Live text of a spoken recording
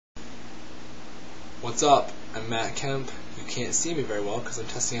What's up? I'm Matt Kemp. You can't see me very well because I'm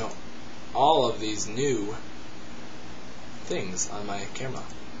testing out all of these new things on my camera.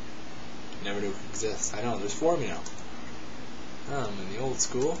 Never knew it could exist. I know, there's 4 of me now. I'm in the old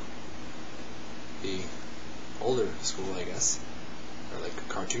school. The older school, I guess. Or like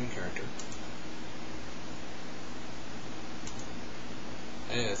a cartoon character.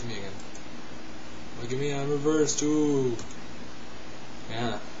 Hey, that's me again. Look at me on reverse too.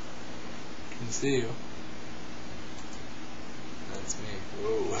 Yeah. Can see you. That's me.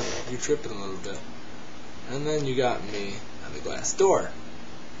 Whoa, you're tripping a little bit. And then you got me on the glass door.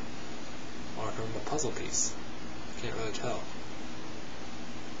 Or from a puzzle piece. Can't really tell.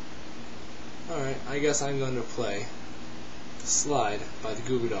 Alright, I guess I'm going to play Slide by the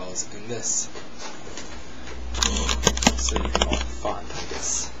Goo Goo Dolls in this. So you can call it fun, I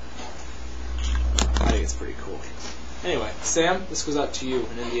guess. I think it's pretty cool. Anyway, Sam, this goes out to you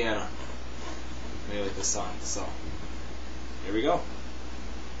in Indiana. Maybe like this song, so here we go.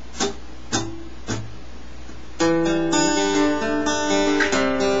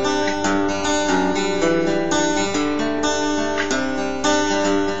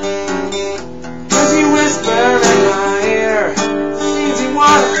 Does he whisper in my ear? Seems he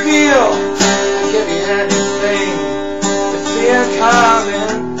wanna feel. Give you anything to feel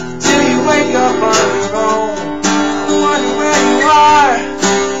coming till you wake up on your own. I wonder where you are.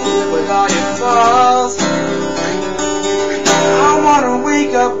 With all your flaws, I wanna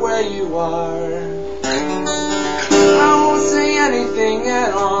wake up where you are. I won't say anything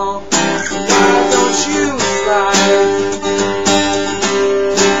at all, so why don't you slide?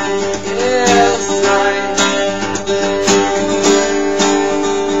 Yeah, slide.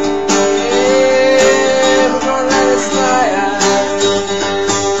 Yeah, we're gonna let it slide.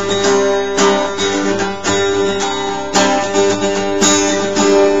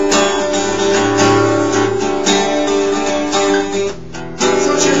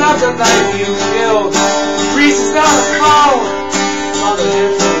 The life you killed, reaches down the phone, mother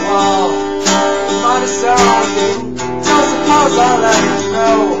hit the wall, might have sound you, don't suppose I'll let you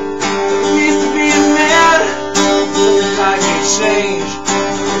know, that it used to be a man, looking like you changed,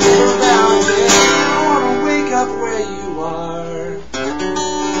 you're around here, I wanna wake up where you are,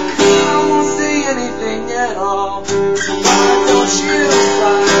 I won't say anything at all, so why don't you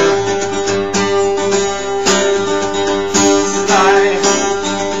slide?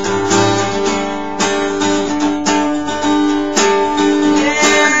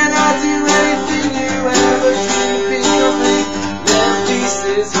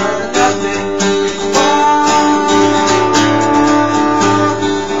 Nothing